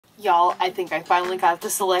Y'all, I think I finally got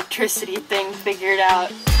this electricity thing figured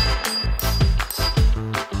out.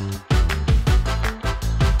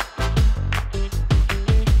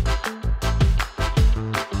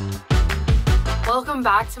 Welcome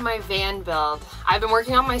back to my van build. I've been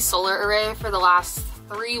working on my solar array for the last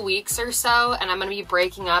 3 weeks or so, and I'm going to be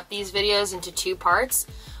breaking up these videos into 2 parts.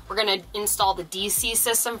 We're going to install the DC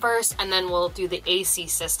system first, and then we'll do the AC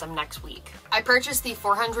system next week. I purchased the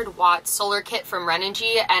 400 watt solar kit from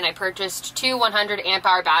Renogy, and I purchased 2 100 amp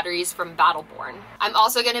hour batteries from Battleborn. I'm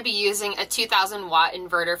also going to be using a 2000 watt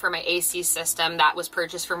inverter for my AC system that was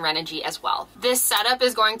purchased from Renogy as well. This setup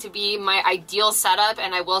is going to be my ideal setup,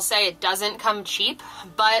 and I will say it doesn't come cheap,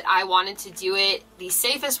 but I wanted to do it the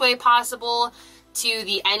safest way possible, to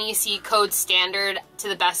the NEC code standard to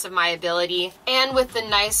the best of my ability. And with the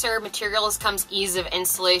nicer materials comes ease of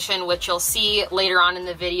installation, which you'll see later on in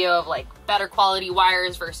the video of like better quality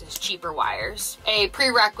wires versus cheaper wires. A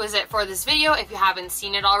prerequisite for this video, if you haven't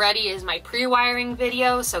seen it already, is my pre-wiring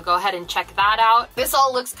video, so go ahead and check that out. This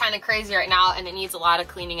all looks kind of crazy right now and it needs a lot of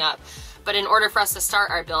cleaning up. But in order for us to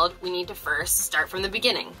start our build, we need to first start from the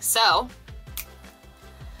beginning. So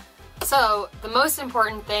the most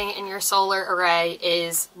important thing in your solar array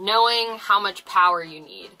is knowing how much power you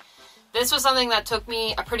need. This was something that took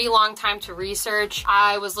me a pretty long time to research.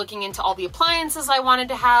 I was looking into all the appliances I wanted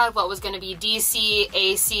to have, what was going to be DC,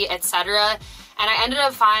 AC, etc. And I ended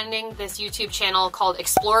up finding this YouTube channel called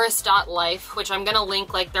Explorus.life, which I'm going to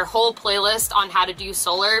link like their whole playlist on how to do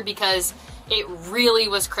solar, because it really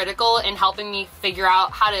was critical in helping me figure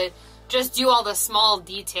out how to just do all the small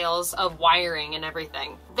details of wiring and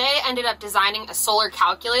everything. They ended up designing a solar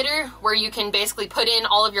calculator where you can basically put in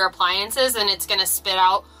all of your appliances and it's gonna spit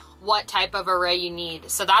out what type of array you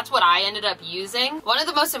need. So that's what I ended up using. One of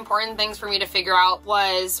the most important things for me to figure out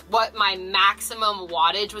was what my maximum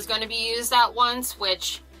wattage was going to be used at once,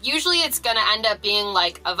 which usually it's going to end up being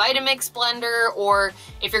like a Vitamix blender, or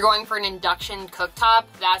if you're going for an induction cooktop,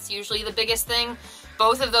 that's usually the biggest thing.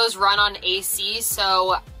 Both of those run on AC,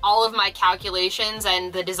 so all of my calculations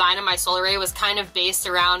and the design of my solar array was kind of based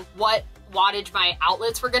around what wattage my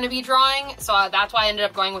outlets were going to be drawing. So that's why I ended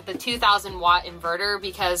up going with the 2000 watt inverter,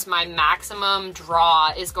 because my maximum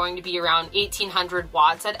draw is going to be around 1800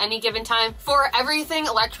 watts at any given time. For everything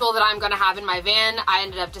electrical that I'm going to have in my van, I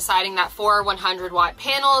ended up deciding that 4 100 watt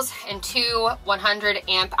panels and 2 100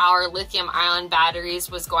 amp hour lithium ion batteries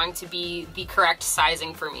was going to be the correct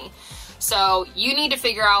sizing for me. So you need to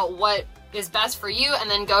figure out what is best for you and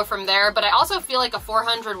then go from there. But I also feel like a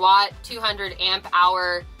 400 watt, 200 amp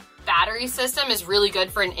hour battery system is really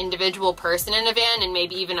good for an individual person in a van, and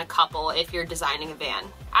maybe even a couple if you're designing a van.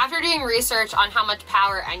 After doing research on how much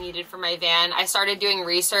power I needed for my van, I started doing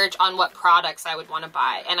research on what products I would want to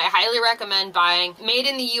buy. And I highly recommend buying made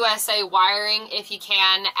in the USA wiring if you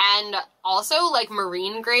can, and also like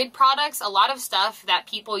marine grade products. A lot of stuff that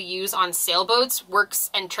people use on sailboats works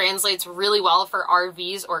and translates really well for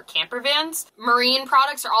RVs or camper vans. Marine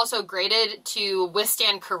products are also graded to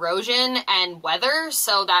withstand corrosion and weather,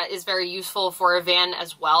 so that is very useful for a van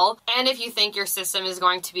as well. And if you think your system is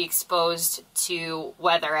going to be exposed to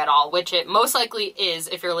weather at all, which it most likely is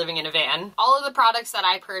if you're living in a van. All of the products that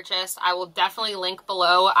I purchased, I will definitely link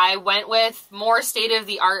below. I went with more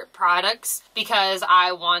state-of-the-art products because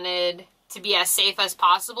I wanted to be as safe as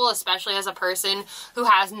possible, especially as a person who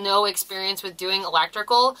has no experience with doing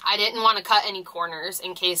electrical. I didn't want to cut any corners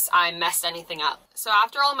in case I messed anything up. So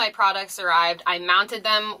after all my products arrived, I mounted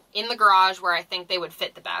them in the garage where I think they would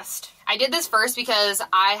fit the best. I did this first because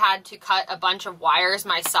I had to cut a bunch of wires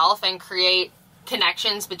myself and create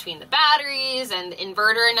connections between the batteries and the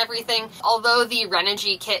inverter and everything. Although the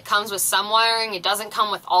Renogy kit comes with some wiring, it doesn't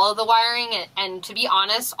come with all of the wiring, and to be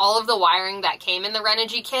honest, all of the wiring that came in the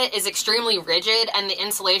Renogy kit is extremely rigid and the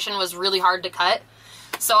insulation was really hard to cut.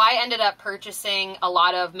 So I ended up purchasing a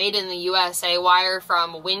lot of made in the USA wire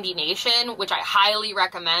from Windy Nation, which I highly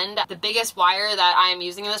recommend. The biggest wire that I am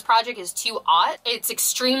using in this project is 2/0. It's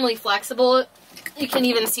extremely flexible. You can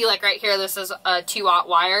even see like right here, this is a 2/0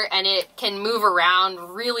 wire, and it can move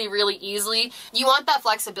around really, really easily. You want that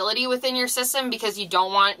flexibility within your system because you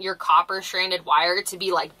don't want your copper stranded wire to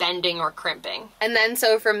be like bending or crimping. And then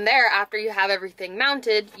so from there, after you have everything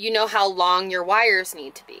mounted, you know how long your wires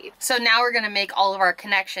need to be. So now we're gonna make all of our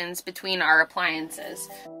connections between our appliances.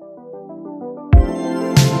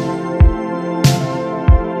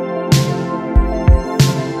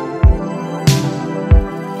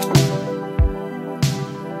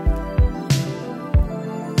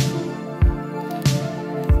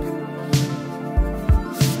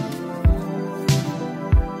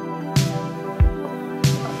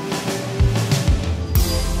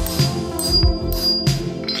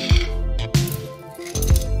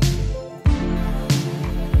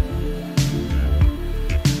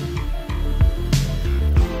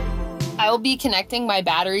 be connecting my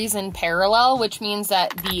batteries in parallel, which means that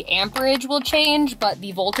the amperage will change, but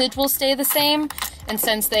the voltage will stay the same. And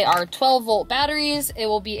since they are 12-volt batteries, it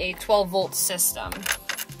will be a 12-volt system.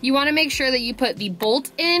 You want to make sure that you put the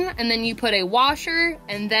bolt in, and then you put a washer,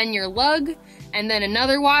 and then your lug, and then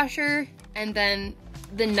another washer, and then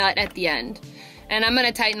the nut at the end. And I'm going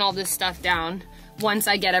to tighten all this stuff down once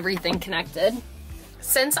I get everything connected.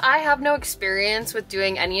 Since I have no experience with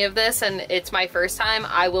doing any of this and it's my first time,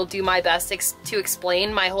 I will do my best to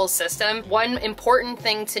explain my whole system. One important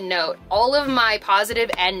thing to note, all of my positive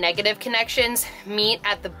and negative connections meet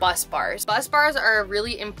at the bus bars. Bus bars are a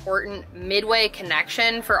really important midway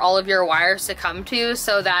connection for all of your wires to come to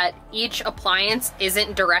so that each appliance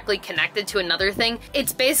isn't directly connected to another thing.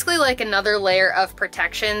 It's basically like another layer of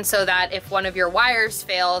protection so that if one of your wires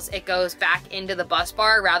fails, it goes back into the bus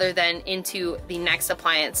bar rather than into the next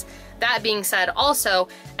appliance. That being said, also,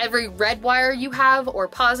 every red wire you have or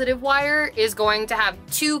positive wire is going to have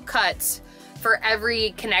 2 cuts for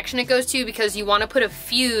every connection it goes to because you want to put a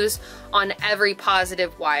fuse on every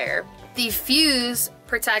positive wire. The fuse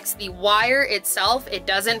protects the wire itself, it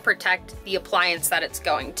doesn't protect the appliance that it's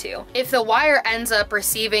going to. If the wire ends up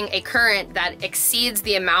receiving a current that exceeds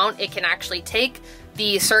the amount it can actually take,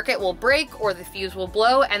 the circuit will break or the fuse will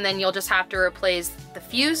blow, and then you'll just have to replace the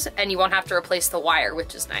fuse and you won't have to replace the wire,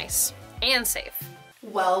 which is nice and safe.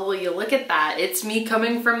 Well, will you look at that? It's me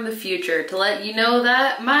coming from the future to let you know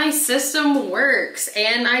that my system works,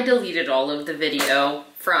 and I deleted all of the video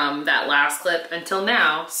from that last clip until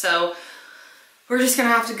now, so we're just gonna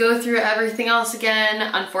have to go through everything else again.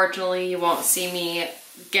 Unfortunately, you won't see me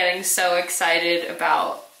getting so excited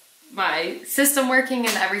about my system working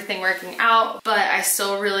and everything working out, but I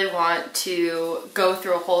still really want to go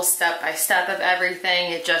through a whole step-by-step of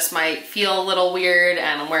everything. It just might feel a little weird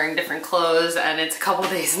and I'm wearing different clothes and it's a couple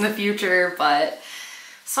days in the future, but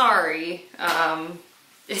sorry.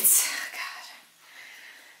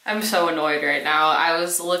 I'm so annoyed right now. I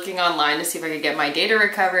was looking online to see if I could get my data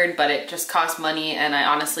recovered, but it just costs money and I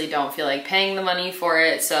honestly don't feel like paying the money for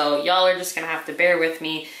it. So y'all are just gonna have to bear with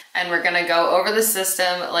me and we're gonna go over the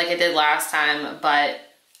system like I did last time, but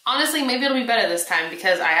honestly, maybe it'll be better this time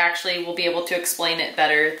because I actually will be able to explain it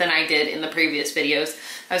better than I did in the previous videos.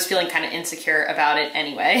 I was feeling kind of insecure about it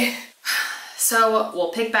anyway. So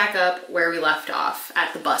we'll pick back up where we left off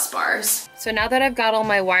at the bus bars. So now that I've got all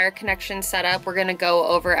my wire connections set up, we're gonna go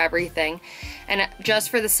over everything. And just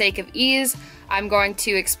for the sake of ease, I'm going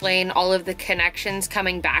to explain all of the connections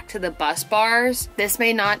coming back to the bus bars. This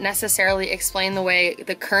may not necessarily explain the way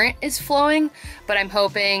the current is flowing, but I'm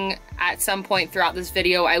hoping at some point throughout this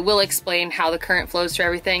video, I will explain how the current flows through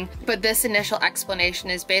everything. But this initial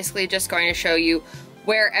explanation is basically just going to show you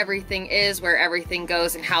where everything is, where everything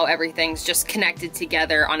goes, and how everything's just connected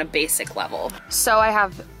together on a basic level. So I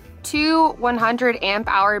have 2 100 amp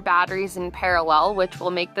hour batteries in parallel, which will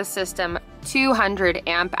make the system 200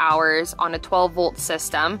 amp hours on a 12-volt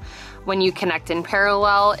system. When you connect in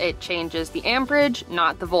parallel, it changes the amperage,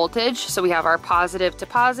 not the voltage. So we have our positive to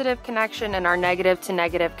positive connection and our negative to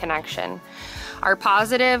negative connection. Our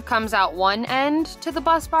positive comes out one end to the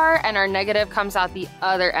bus bar and our negative comes out the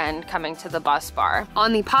other end coming to the bus bar.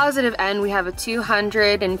 On the positive end, we have a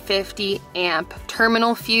 250 amp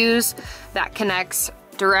terminal fuse that connects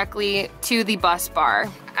directly to the bus bar.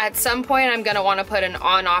 At some point, I'm gonna wanna put an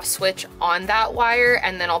on-off switch on that wire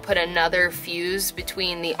and then I'll put another fuse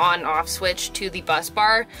between the on-off switch to the bus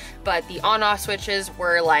bar, but the on-off switches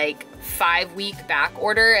were like 5-week back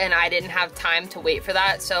order and I didn't have time to wait for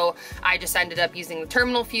that, so I just ended up using the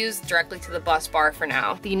terminal fuse directly to the bus bar for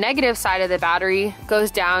now. The negative side of the battery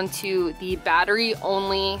goes down to the battery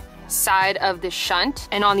only side of the shunt,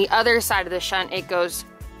 and on the other side of the shunt it goes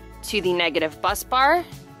to the negative bus bar,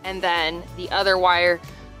 and then the other wire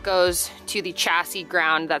goes to the chassis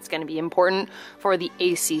ground. That's going to be important for the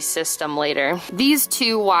AC system later. These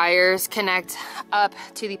 2 wires connect up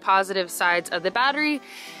to the positive sides of the battery,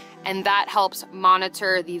 and that helps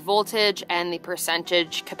monitor the voltage and the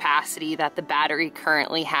percentage capacity that the battery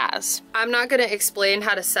currently has. I'm not gonna explain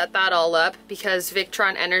how to set that all up because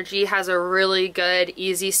Victron Energy has a really good,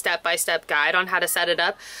 easy step-by-step guide on how to set it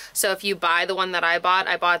up. So if you buy the one that I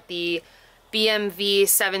bought the BMV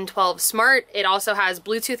 712 Smart. It also has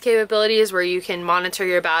Bluetooth capabilities where you can monitor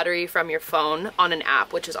your battery from your phone on an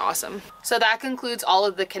app, which is awesome. So that concludes all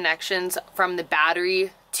of the connections from the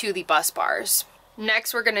battery to the bus bars.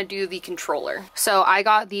 Next, we're gonna do the controller. So I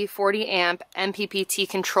got the 40 amp MPPT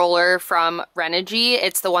controller from Renogy.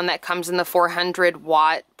 It's the one that comes in the 400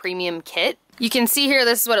 watt premium kit. You can see here,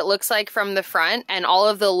 this is what it looks like from the front, and all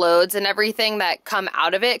of the loads and everything that come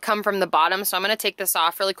out of it come from the bottom. So I'm gonna take this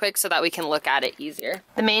off really quick so that we can look at it easier.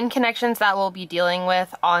 The main connections that we'll be dealing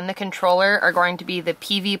with on the controller are going to be the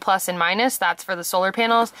PV plus and minus, that's for the solar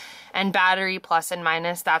panels, and battery plus and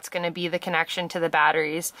minus, that's gonna be the connection to the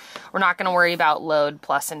batteries. We're not gonna worry about load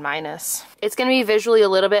plus and minus. It's gonna be visually a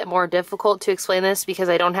little bit more difficult to explain this because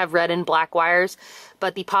I don't have red and black wires,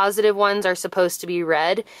 but the positive ones are supposed to be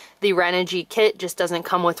red. The Renogy kit just doesn't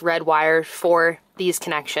come with red wires for these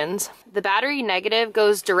connections. The battery negative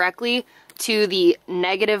goes directly to the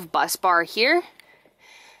negative bus bar here.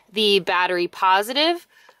 The battery positive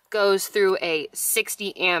goes through a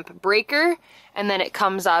 60 amp breaker, and then it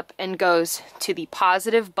comes up and goes to the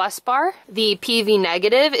positive bus bar. The PV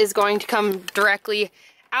negative is going to come directly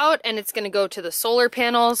out, and it's going to go to the solar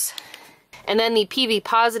panels. And then the PV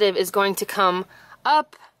positive is going to come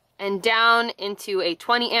up and down into a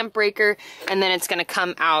 20 amp breaker, and then it's going to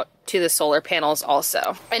come out to the solar panels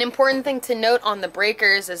also. An important thing to note on the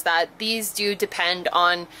breakers is that these do depend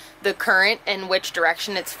on the current and which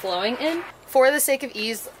direction it's flowing in. For the sake of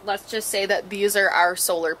ease, let's just say that these are our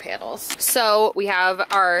solar panels. So we have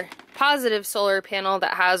our positive solar panel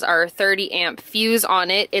that has our 30 amp fuse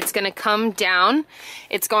on it. It's going to come down.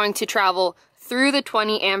 It's going to travel through the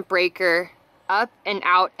 20 amp breaker, up and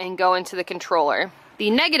out, and go into the controller. The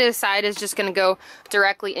negative side is just going to go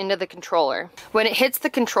directly into the controller. When it hits the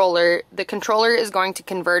controller is going to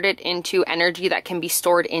convert it into energy that can be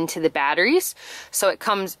stored into the batteries. So it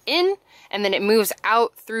comes in, and then it moves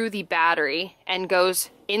out through the battery and goes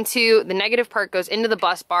into, the negative part goes into the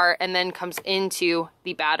bus bar and then comes into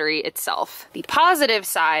the battery itself. The positive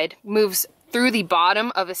side moves through the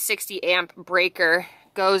bottom of a 60 amp breaker,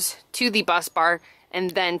 goes to the bus bar,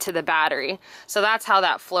 and then to the battery. So that's how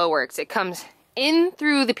that flow works. It comes in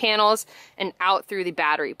through the panels and out through the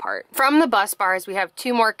battery part. From the bus bars, we have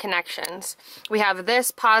two more connections. We have this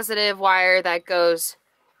positive wire that goes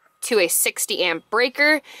to a 60 amp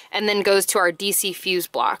breaker and then goes to our DC fuse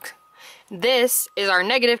block. This is our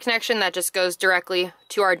negative connection that just goes directly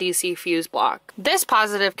to our DC fuse block. This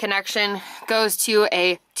positive connection goes to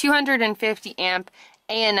a 250 amp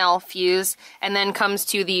ANL fuse and then comes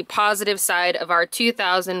to the positive side of our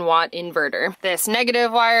 2000 watt inverter. This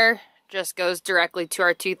negative wire just goes directly to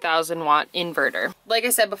our 2000 watt inverter. Like I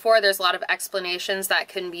said before, there's a lot of explanations that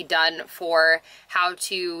can be done for how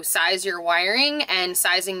to size your wiring and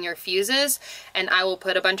sizing your fuses, and I will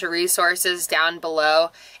put a bunch of resources down below.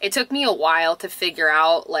 It took me a while to figure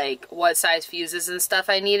out like what size fuses and stuff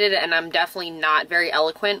I needed, and I'm definitely not very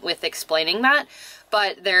eloquent with explaining that.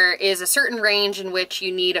 But there is a certain range in which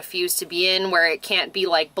you need a fuse to be in where it can't be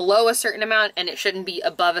like below a certain amount and it shouldn't be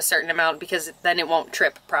above a certain amount because then it won't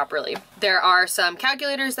trip properly. There are some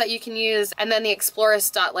calculators that you can use, and then the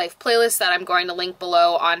Explorus.life playlist that I'm going to link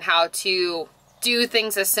below on how to do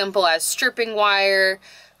things as simple as stripping wire,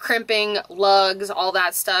 crimping, lugs, all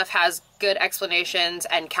that stuff has good explanations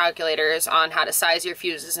and calculators on how to size your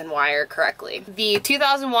fuses and wire correctly. The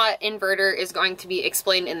 2000 watt inverter is going to be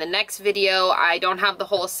explained in the next video. I don't have the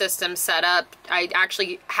whole system set up. I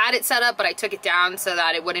actually had it set up, but I took it down so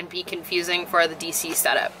that it wouldn't be confusing for the DC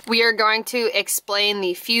setup. We are going to explain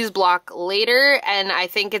the fuse block later, and I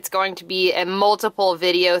think it's going to be a multiple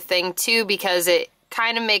video thing too, because it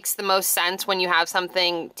kind of makes the most sense when you have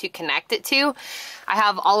something to connect it to. I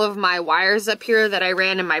have all of my wires up here that I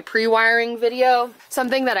ran in my pre-wiring video.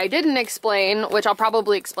 Something that I didn't explain, which I'll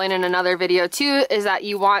probably explain in another video too, is that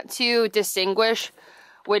you want to distinguish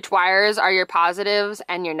which wires are your positives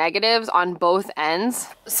and your negatives on both ends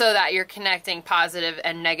so that you're connecting positive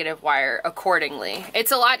and negative wire accordingly.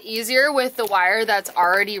 It's a lot easier with the wire that's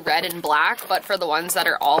already red and black, but for the ones that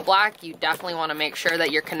are all black, you definitely want to make sure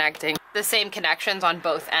that you're connecting the same connections on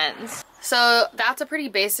both ends. So that's a pretty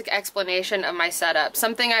basic explanation of my setup.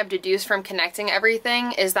 Something I've deduced from connecting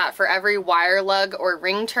everything is that for every wire lug or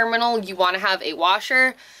ring terminal, you want to have a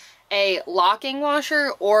washer, a locking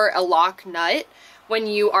washer, or a lock nut when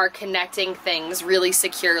you are connecting things really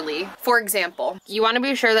securely. For example, you want to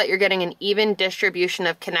be sure that you're getting an even distribution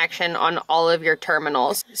of connection on all of your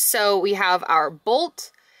terminals. So we have our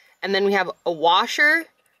bolt, and then we have a washer,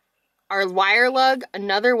 our wire lug,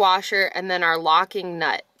 another washer, and then our locking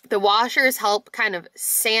nut. The washers help kind of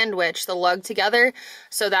sandwich the lug together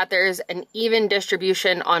so that there's an even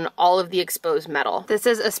distribution on all of the exposed metal. This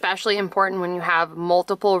is especially important when you have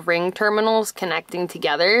multiple ring terminals connecting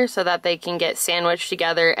together so that they can get sandwiched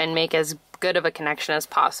together and make as good of a connection as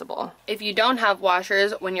possible. If you don't have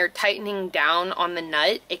washers, when you're tightening down on the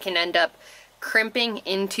nut, it can end up crimping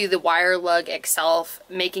into the wire lug itself,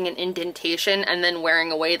 making an indentation and then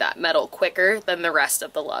wearing away that metal quicker than the rest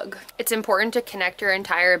of the lug. It's important to connect your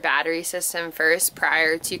entire battery system first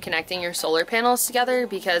prior to connecting your solar panels together,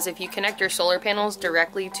 because if you connect your solar panels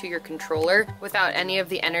directly to your controller without any of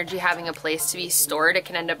the energy having a place to be stored, it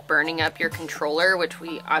can end up burning up your controller, which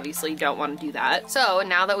we obviously don't want to do that. So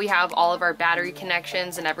now that we have all of our battery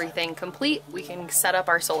connections and everything complete, we can set up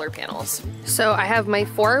our solar panels. So I have my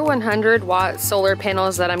 4 100-watt solar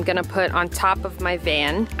panels that I'm gonna put on top of my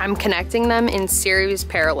van. I'm connecting them in series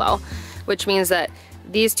parallel, which means that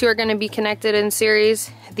these two are gonna be connected in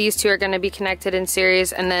series, these two are gonna be connected in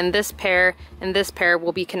series, and then this pair and this pair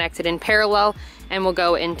will be connected in parallel and will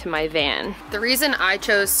go into my van. The reason I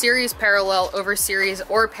chose series parallel over series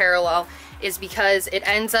or parallel is because it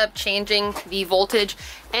ends up changing the voltage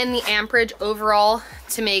and the amperage overall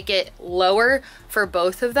to make it lower for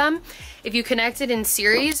both of them. If you connect it in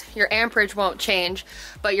series, your amperage won't change,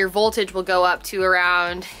 but your voltage will go up to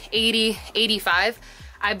around 80, 85.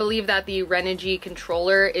 I believe that the Renogy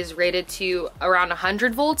controller is rated to around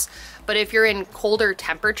 100 volts, but if you're in colder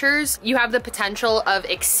temperatures, you have the potential of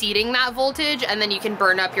exceeding that voltage and then you can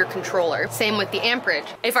burn up your controller. Same with the amperage.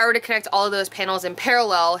 If I were to connect all of those panels in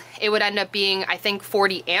parallel, it would end up being, I think,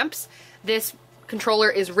 40 amps. This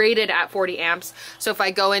controller is rated at 40 amps, so if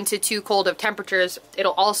I go into too cold of temperatures,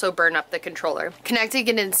 it'll also burn up the controller. Connecting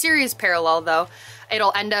it in series parallel though,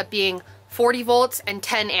 it'll end up being 40 volts and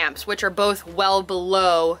 10 amps, which are both well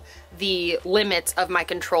below the limits of my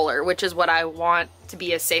controller, which is what I want to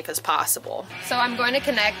be as safe as possible. So I'm going to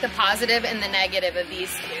connect the positive and the negative of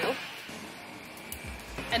these two.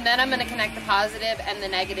 And then I'm going to connect the positive and the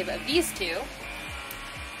negative of these two.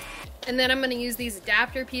 And then I'm going to use these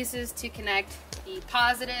adapter pieces to connect the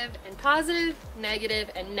positive and positive, negative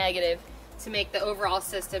and negative to make the overall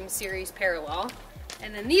system series parallel.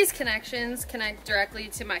 And then these connections connect directly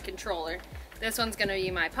to my controller. This one's gonna be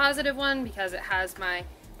my positive one because it has my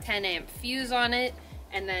 10 amp fuse on it,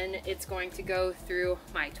 and then it's going to go through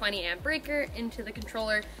my 20 amp breaker into the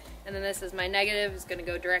controller, and then this is my negative, is gonna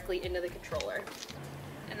go directly into the controller.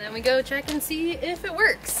 And then we go check and see if it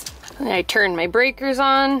works. I turn my breakers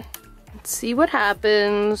on. Let's see what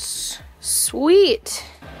happens. Sweet.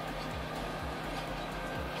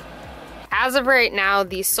 As of right now,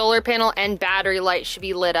 the solar panel and battery light should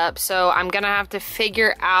be lit up, so I'm gonna have to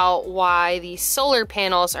figure out why the solar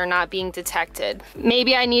panels are not being detected.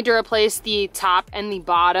 Maybe I need to replace the top and the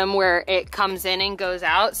bottom where it comes in and goes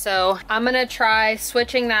out, so I'm gonna try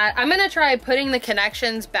switching that. I'm gonna try putting the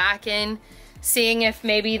connections back in, seeing if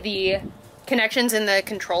maybe the connections in the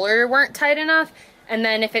controller weren't tight enough, and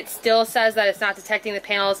then if it still says that it's not detecting the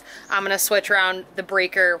panels, I'm gonna switch around the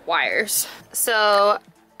breaker wires. So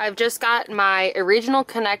I've just got my original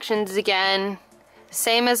connections again,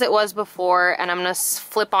 same as it was before, and I'm gonna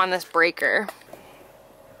flip on this breaker.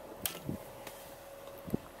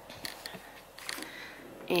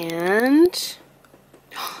 And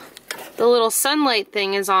the little sunlight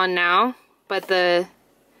thing is on now, but the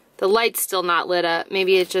light's still not lit up.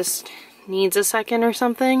 Maybe it just needs a second or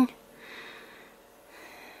something.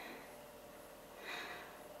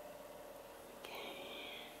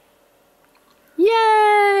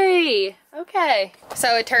 Yay! Okay.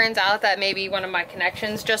 So it turns out that maybe one of my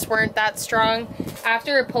connections just weren't that strong.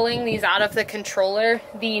 After pulling these out of the controller,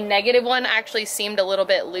 the negative one actually seemed a little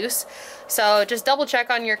bit loose. So just double check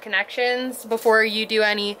on your connections before you do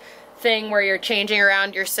anything where you're changing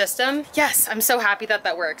around your system. Yes, I'm so happy that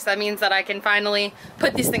that works. That means that I can finally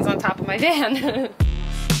put these things on top of my van.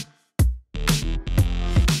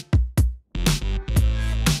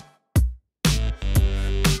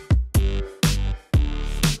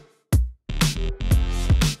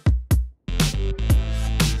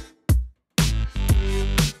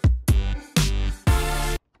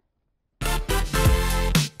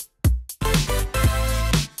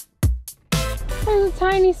 There's a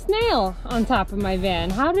tiny snail on top of my van.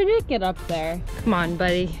 How did it get up there? Come on,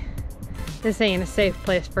 buddy. This ain't a safe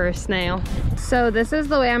place for a snail. So this is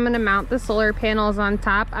the way I'm gonna mount the solar panels on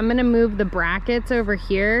top. I'm gonna move the brackets over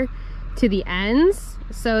here to the ends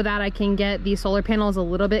so that I can get the solar panels a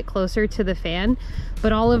little bit closer to the fan,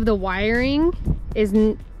 but all of the wiring is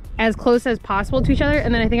as close as possible to each other.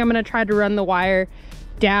 And then I think I'm gonna try to run the wire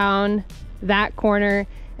down that corner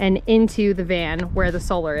and into the van where the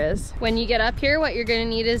solar is. When you get up here, what you're gonna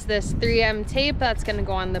need is this 3M tape that's gonna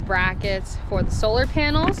go on the brackets for the solar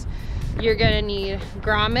panels. You're gonna need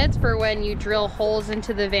grommets for when you drill holes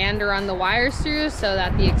into the van to run the wires through so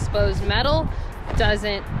that the exposed metal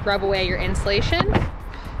doesn't rub away your insulation.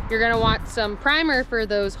 You're gonna want some primer for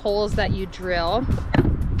those holes that you drill.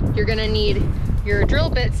 You're gonna need your drill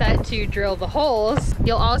bit set to drill the holes.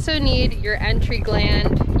 You'll also need your entry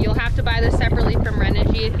gland. You'll have to buy this separately from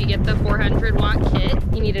Renogy if you get the 400 watt kit.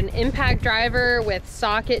 You need an impact driver with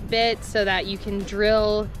socket bits so that you can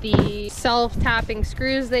drill the self-tapping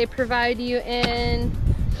screws they provide you in.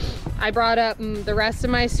 I brought up the rest of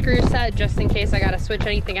my screw set just in case I gotta switch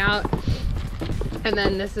anything out. And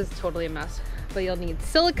then this is totally a mess, but you'll need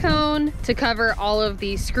silicone to cover all of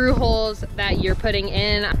the screw holes that you're putting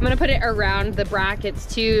in. I'm gonna put it around the brackets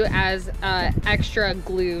too as extra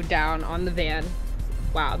glue down on the van.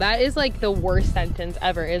 Wow, that is like the worst sentence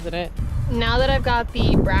ever, isn't it? Now that I've got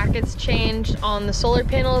the brackets changed on the solar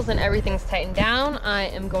panels and everything's tightened down, I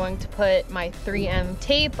am going to put my 3M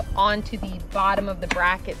tape onto the bottom of the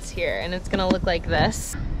brackets here, and it's gonna look like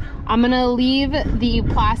this. I'm gonna leave the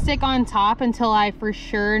plastic on top until I for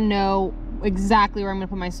sure know exactly where I'm gonna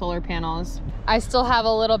put my solar panels. I still have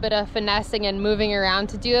a little bit of finessing and moving around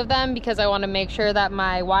to do of them because I want to make sure that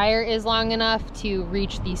my wire is long enough to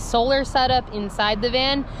reach the solar setup inside the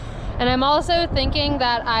van. And I'm also thinking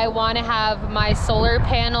that I want to have my solar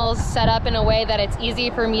panels set up in a way that it's easy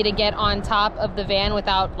for me to get on top of the van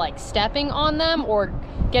without like stepping on them or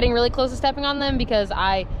getting really close to stepping on them, because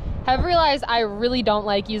I have realized I really don't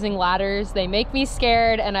like using ladders. They make me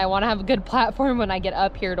scared, and I want to have a good platform when I get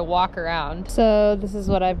up here to walk around. So this is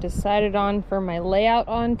what I've decided on for my layout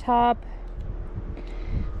on top.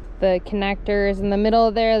 The connectors in the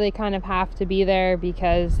middle there, they kind of have to be there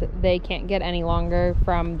because they can't get any longer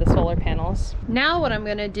from the solar panels. Now what I'm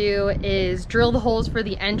gonna do is drill the holes for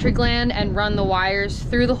the entry gland and run the wires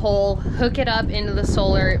through the hole, hook it up into the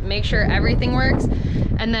solar, make sure everything works.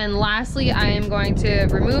 And then lastly, I am going to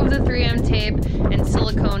remove the 3M tape and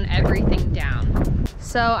silicone everything down.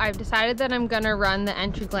 So I've decided that I'm gonna run the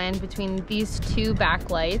entry gland between these two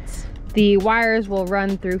backlights. The wires will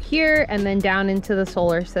run through here and then down into the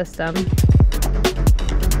solar system.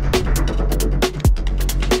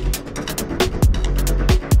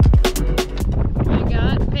 I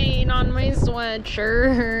got paint on my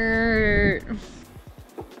sweatshirt.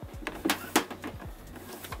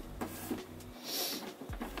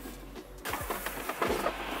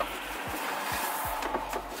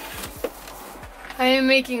 I am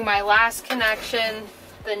making my last connection,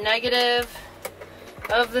 the negative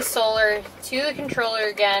of the solar to the controller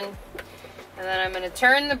again, and then I'm gonna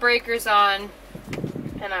turn the breakers on,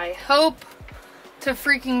 and I hope to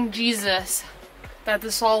freaking Jesus that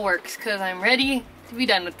this all works, because I'm ready to be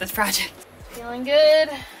done with this project. Feeling good.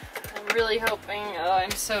 I'm really hoping. Oh,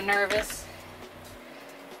 I'm so nervous.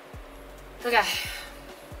 Okay.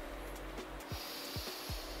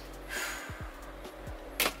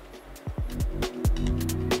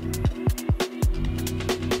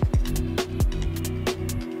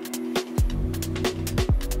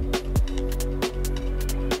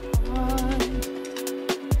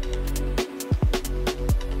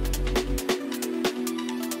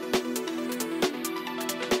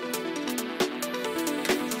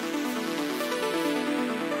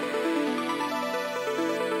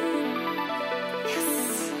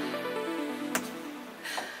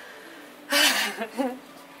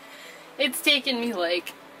 It's taken me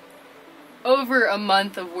like over a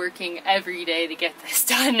month of working every day to get this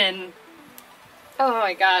done, and oh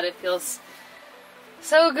my god, it feels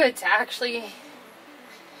so good to actually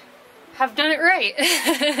have done it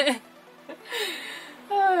right.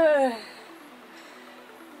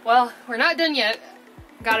 Well, we're not done yet.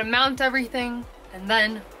 Gotta mount everything, and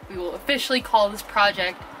then we will officially call this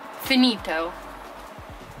project finito.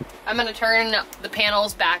 I'm gonna turn the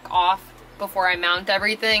panels back off before I mount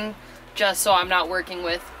everything, just so I'm not working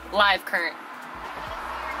with live current.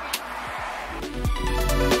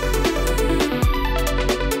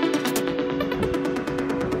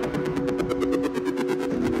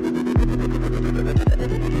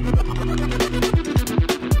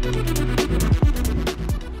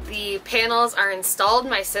 The panels are installed.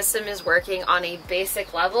 My system is working on a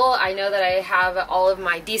basic level. I know that I have all of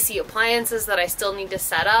my DC appliances that I still need to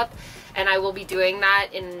set up, and I will be doing that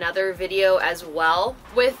in another video as well.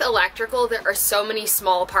 With electrical, there are so many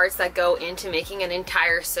small parts that go into making an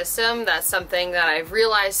entire system. That's something that I've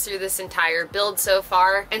realized through this entire build so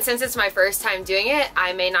far. And since it's my first time doing it,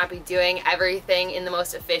 I may not be doing everything in the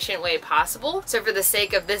most efficient way possible. So for the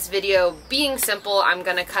sake of this video being simple, I'm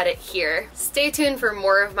gonna cut it here. Stay tuned for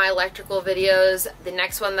more of my electrical videos. The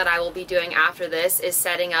next one that I will be doing after this is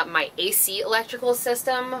setting up my AC electrical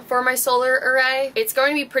system for my solar array. It's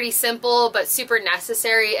going to be pretty simple. simple but super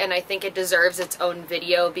necessary, and I think it deserves its own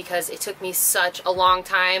video because it took me such a long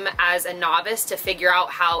time as a novice to figure out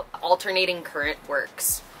how alternating current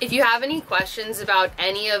works. If you have any questions about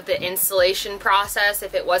any of the installation process,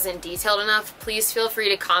 if it wasn't detailed enough, please feel free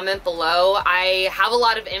to comment below. I have a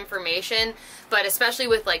lot of information, but especially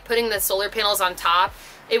with like putting the solar panels on top,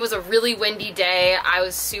 it was a really windy day. I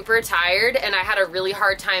was super tired and I had a really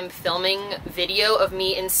hard time filming video of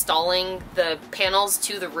me installing the panels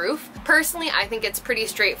to the roof. Personally, I think it's pretty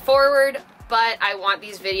straightforward, but I want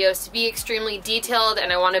these videos to be extremely detailed and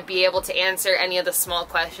I want to be able to answer any of the small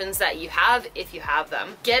questions that you have if you have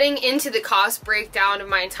them. Getting into the cost breakdown of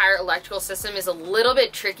my entire electrical system is a little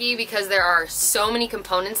bit tricky because there are so many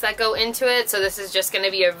components that go into it, so this is just going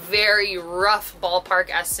to be a very rough ballpark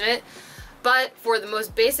estimate. But for the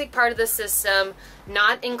most basic part of the system,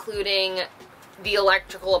 not including the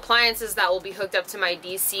electrical appliances that will be hooked up to my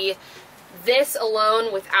DC, this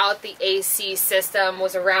alone without the AC system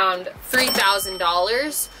was around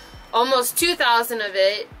 $3,000. Almost $2,000 of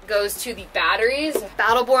it goes to the batteries.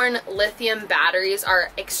 Battle Born lithium batteries are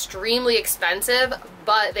extremely expensive,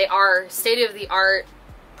 but they are state-of-the-art,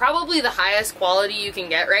 probably the highest quality you can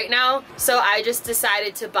get right now. So I just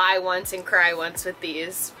decided to buy once and cry once with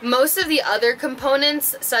these. Most of the other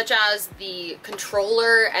components, such as the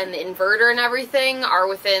controller and the inverter and everything, are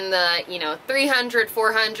within the, you know, 300,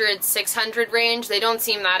 400, 600 range. They don't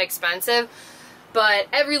seem that expensive, but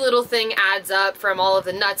every little thing adds up, from all of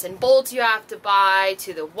the nuts and bolts you have to buy,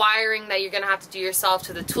 to the wiring that you're gonna have to do yourself,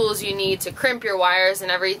 to the tools you need to crimp your wires and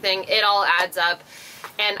everything. It all adds up.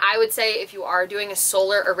 And I would say if you are doing a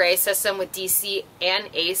solar array system with DC and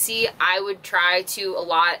AC, I would try to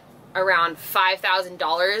allot around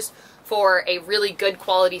 $5,000 for a really good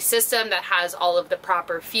quality system that has all of the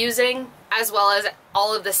proper fusing, as well as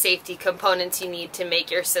all of the safety components you need to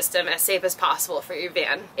make your system as safe as possible for your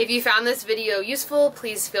van. If you found this video useful,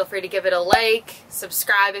 please feel free to give it a like,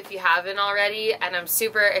 subscribe if you haven't already, and I'm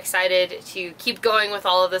super excited to keep going with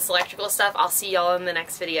all of this electrical stuff. I'll see y'all in the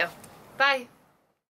next video. Bye!